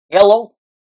Hello,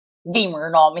 Gamer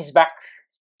Nom is back,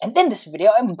 and in this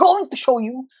video I'm going to show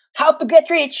you how to get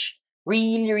rich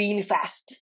really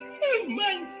fast. Oh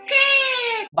my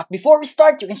god! But before we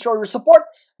start, you can show your support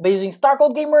by using star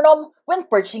code Gamer Nom when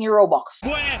purchasing your Robux.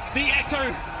 Where the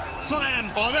echo slam!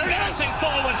 Oh, there it is!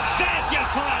 Forward. There's your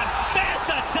slam! There's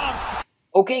the dump!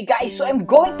 Okay guys, so I'm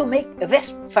going to make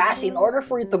this fast in order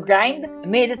for you to grind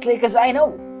immediately because I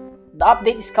know the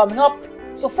update is coming up.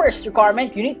 So first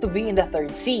requirement, you need to be in the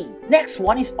 3rd sea. Next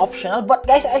one is optional, but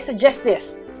guys, I suggest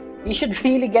this. You should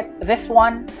really get this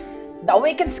one. The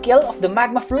awakened skill of the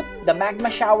magma fruit, the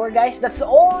magma shower, guys. That's the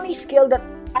only skill that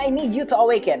I need you to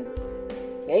awaken.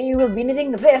 Okay, you will be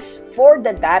needing this for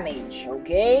the damage,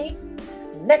 okay?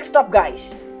 Next up,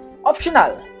 guys,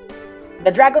 optional.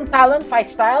 The dragon talon fight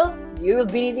style. You will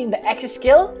be needing the X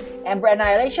skill, Ember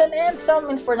Annihilation, and some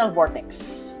infernal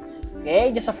vortex.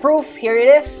 Okay, just a proof, here it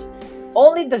is.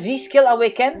 Only the Z skill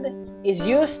awakened is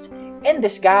used in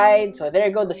this guide. So there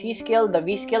you go, the C skill, the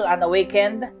V skill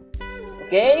unawakened.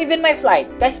 Okay, even my flight.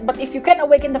 Guys, but if you can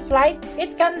awaken the flight,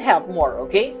 it can help more,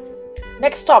 okay?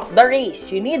 Next up, the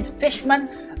race. You need Fishman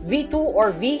V2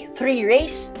 or V3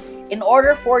 race in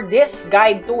order for this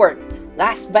guide to work.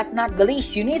 Last but not the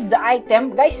least, you need the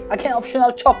item, guys, again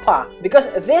optional Choppa, because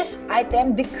this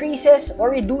item decreases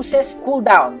or reduces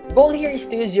cooldown. Goal here is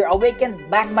to use your awakened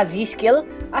Magma Z skill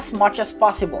as much as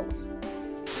possible.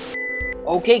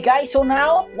 Okay guys, so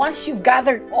now, once you've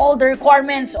gathered all the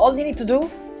requirements, all you need to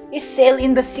do is sail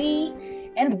in the sea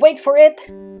and wait for it.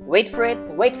 Wait for it.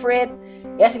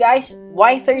 Yes guys,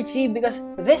 why 3rd sea? Because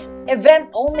this event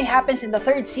only happens in the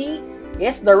 3rd sea.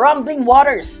 Yes, the rumbling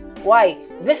waters. Why?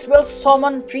 This will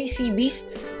summon 3 sea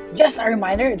beasts. Just a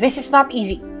reminder, this is not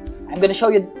easy. I'm gonna show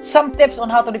you some tips on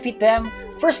how to defeat them.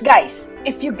 First guys,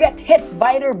 if you get hit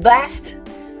by their blast,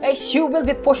 guys, you will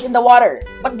be pushed in the water.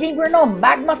 But Gamer Nom,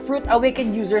 Magma Fruit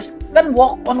Awakened users can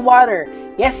walk on water.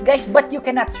 Yes guys, but you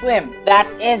cannot swim. That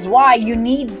is why you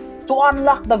need to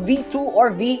unlock the V2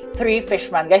 or V3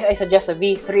 Fishman. Guys, I suggest a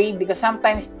V3 because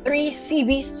sometimes 3 sea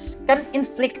beasts can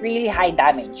inflict really high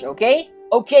damage, okay?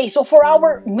 Okay, so for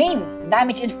our main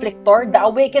damage inflictor, the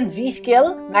Awakened Z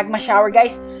skill, Magma Shower,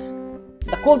 guys,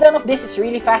 the cooldown of this is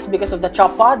really fast because of the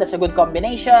Choppa. That's a good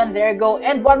combination. There you go.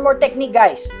 And one more technique,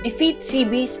 guys. Defeat sea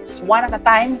beasts one at a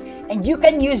time, and you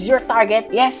can use your target,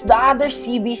 yes, the other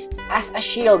sea beast, as a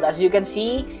shield. As you can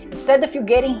see, instead of you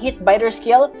getting hit by their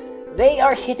skill, they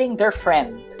are hitting their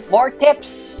friend. More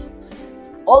tips.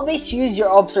 Always use your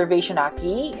observation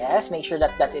haki. Yes, make sure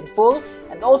that that's in full.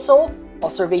 And also,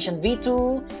 observation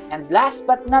V2, and last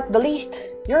but not the least,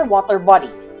 your water body.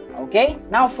 Okay,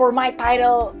 now for my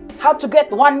title, how to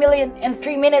get 1 million in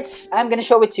 3 minutes, I'm gonna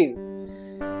show it to you.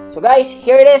 So guys,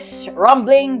 here it is,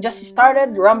 rumbling, just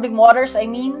started, rumbling waters I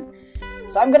mean.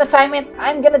 So I'm gonna time it,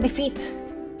 I'm gonna defeat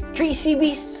 3 sea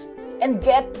beasts and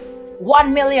get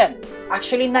 1 million.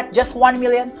 Actually not just 1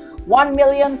 million,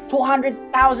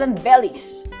 1,200,000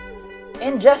 bellies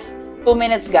in just 2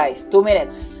 minutes guys, 2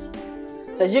 minutes.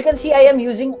 So as you can see, I am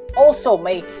using also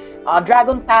my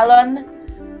Dragon Talon,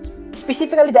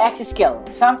 specifically the X skill.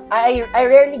 I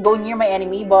rarely go near my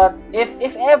enemy, but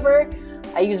if ever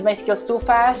I use my skills too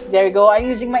fast, there you go. I'm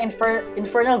using my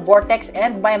Infernal Vortex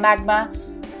and my Magma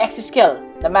X skill,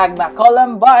 the Magma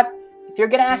Column. But if you're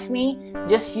gonna ask me,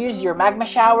 just use your Magma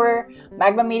Shower,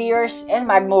 Magma Meteors, and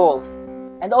Magma Wolf.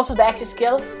 And also the X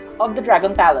skill of the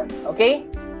Dragon Talon, okay?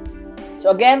 So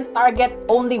again, target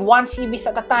only 1 sea beast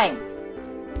at a time.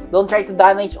 Don't try to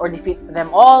damage or defeat them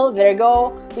all. There you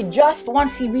go. With just 1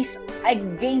 sea beast, I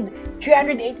gained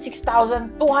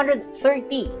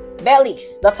 386,230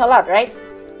 bellies. That's a lot, right?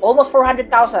 Almost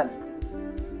 400,000.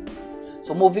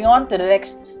 So moving on to the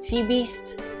next sea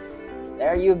beast.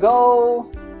 There you go.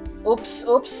 Oops.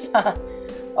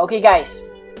 Okay, guys.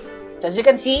 So as you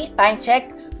can see, time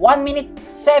check, 1 minute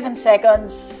 7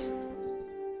 seconds.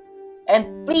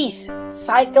 And please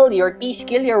cycle your T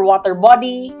skill, your water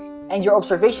body, and your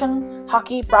observation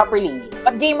haki properly.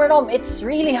 But Gamer Nom, it's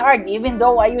really hard even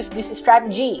though I use this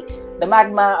strategy, the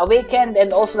Magma Awakened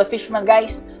and also the Fishman,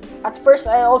 guys. At first,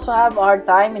 I also have a hard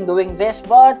time in doing this,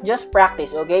 but just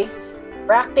practice, okay?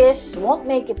 Practice won't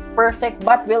make it perfect,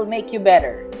 but will make you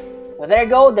better. So there you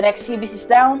go, the next sea beast is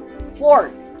down for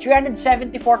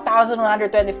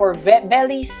 374,124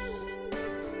 bellies.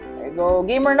 There you go.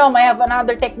 Gamer Nom, I have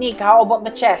another technique. How about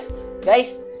the chests?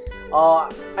 Guys,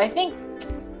 I think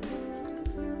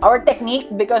our technique,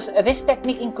 because this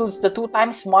technique includes the 2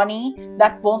 times money,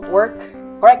 that won't work.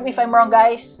 Correct me if I'm wrong,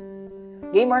 guys.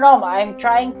 Gamer Nom, I'm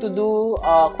trying to do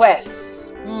quests.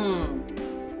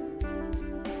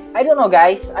 I don't know,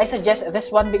 guys. I suggest this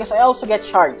one because I also get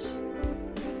shards.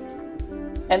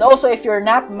 And also, if you're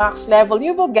not max level,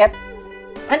 you will get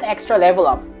an extra level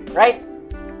up, right?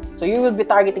 So you will be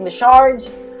targeting the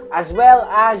shards as well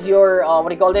as your, what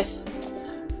do you call this?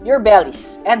 Your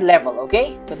bellies and level,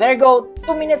 okay? So there you go,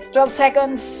 2 minutes, 12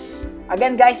 seconds.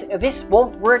 Again, guys, this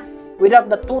won't work without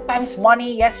the 2 times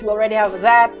money. Yes, we already have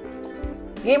that.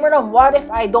 Gamer Nom, what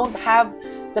if I don't have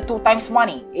the 2 times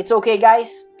money? It's okay,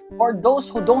 guys. For those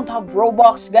who don't have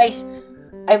Roblox, guys,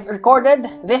 I've recorded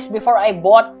this before I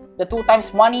bought the 2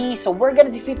 times money. So we're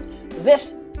gonna defeat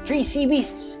this 3 sea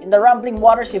beasts in the Rumbling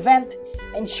Waters event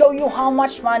and show you how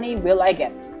much money will I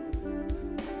get.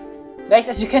 Guys,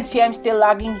 as you can see, I'm still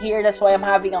lagging here. That's why I'm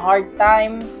having a hard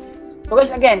time. So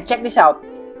guys, again, check this out.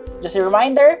 Just a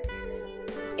reminder,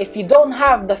 if you don't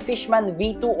have the Fishman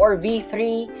V2 or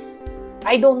V3,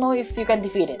 I don't know if you can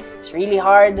defeat it. It's really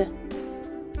hard.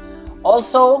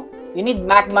 Also, you need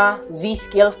Magma Z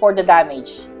skill for the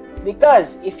damage.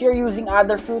 Because if you're using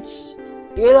other fruits,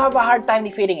 you'll have a hard time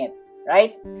defeating it,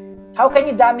 right? How can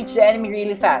you damage the enemy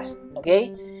really fast?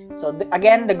 Okay? So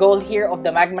again, the goal here of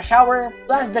the Magma Shower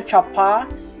plus the Choppa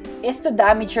is to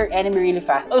damage your enemy really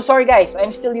fast. Oh, sorry guys,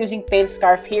 I'm still using Pale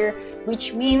Scarf here,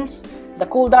 which means the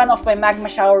cooldown of my Magma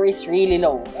Shower is really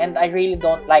low, and I really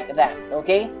don't like that,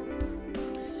 okay?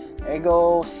 There you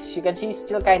go. As you can see, it's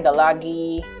still kind of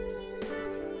laggy.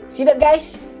 See that,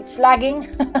 guys? It's lagging.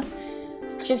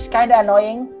 Actually, it's kind of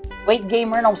annoying. Wait,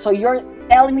 Gamer Nom, so you're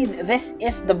telling me this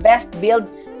is the best build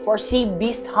for Sea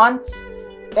Beast hunts?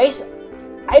 Guys,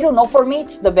 I don't know, for me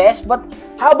it's the best, but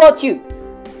how about you?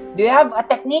 Do you have a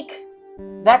technique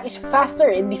that is faster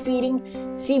in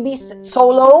defeating sea beasts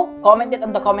solo? Comment it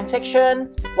in the comment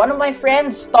section. One of my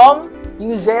friends, Tom,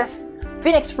 uses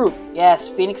Phoenix Fruit. Yes,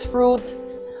 Phoenix Fruit.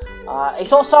 I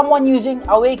saw someone using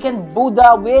Awakened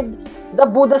Buddha with the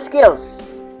Buddha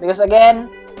skills. Because again,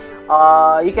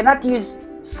 you cannot use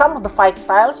some of the fight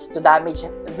styles to damage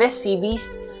this sea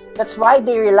beast. That's why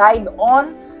they relied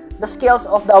on the skills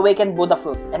of the Awakened Buddha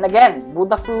Fruit. And again,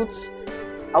 Buddha Fruits,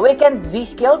 Awakened Z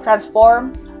skill,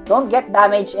 transform, don't get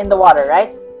damage in the water,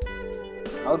 right?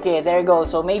 Okay, there you go.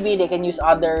 So maybe they can use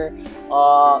other,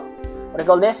 what do you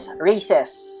call this?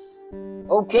 Races.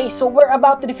 Okay, so we're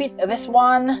about to defeat this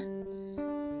one.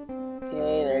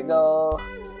 Okay, there you go.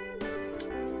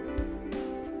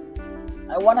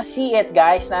 I want to see it,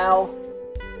 guys, now.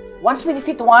 Once we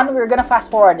defeat one, we're gonna fast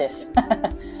forward this.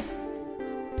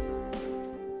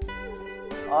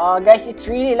 Guys, it's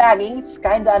really lagging. It's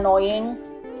kind of annoying.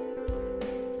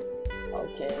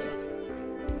 Okay.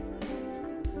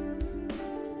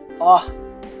 Oh.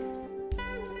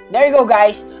 There you go,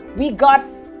 guys. We got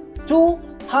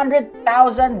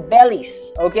 200,000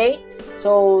 bellies. Okay?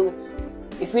 So,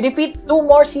 if we defeat 2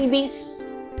 more sea beasts,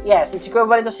 yes, it's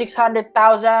equivalent to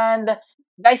 600,000.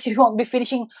 Guys, you won't be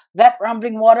finishing that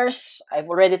Rumbling Waters. I've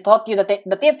already taught you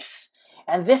the tips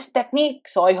and this technique.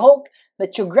 So, I hope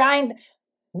that you grind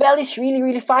bellies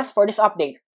really fast for this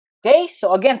update. Okay,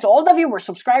 so again, to all the viewers,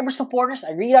 subscribers, supporters,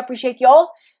 I really appreciate you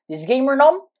all. This is Gamer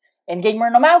Nom, and Gamer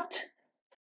Nom out.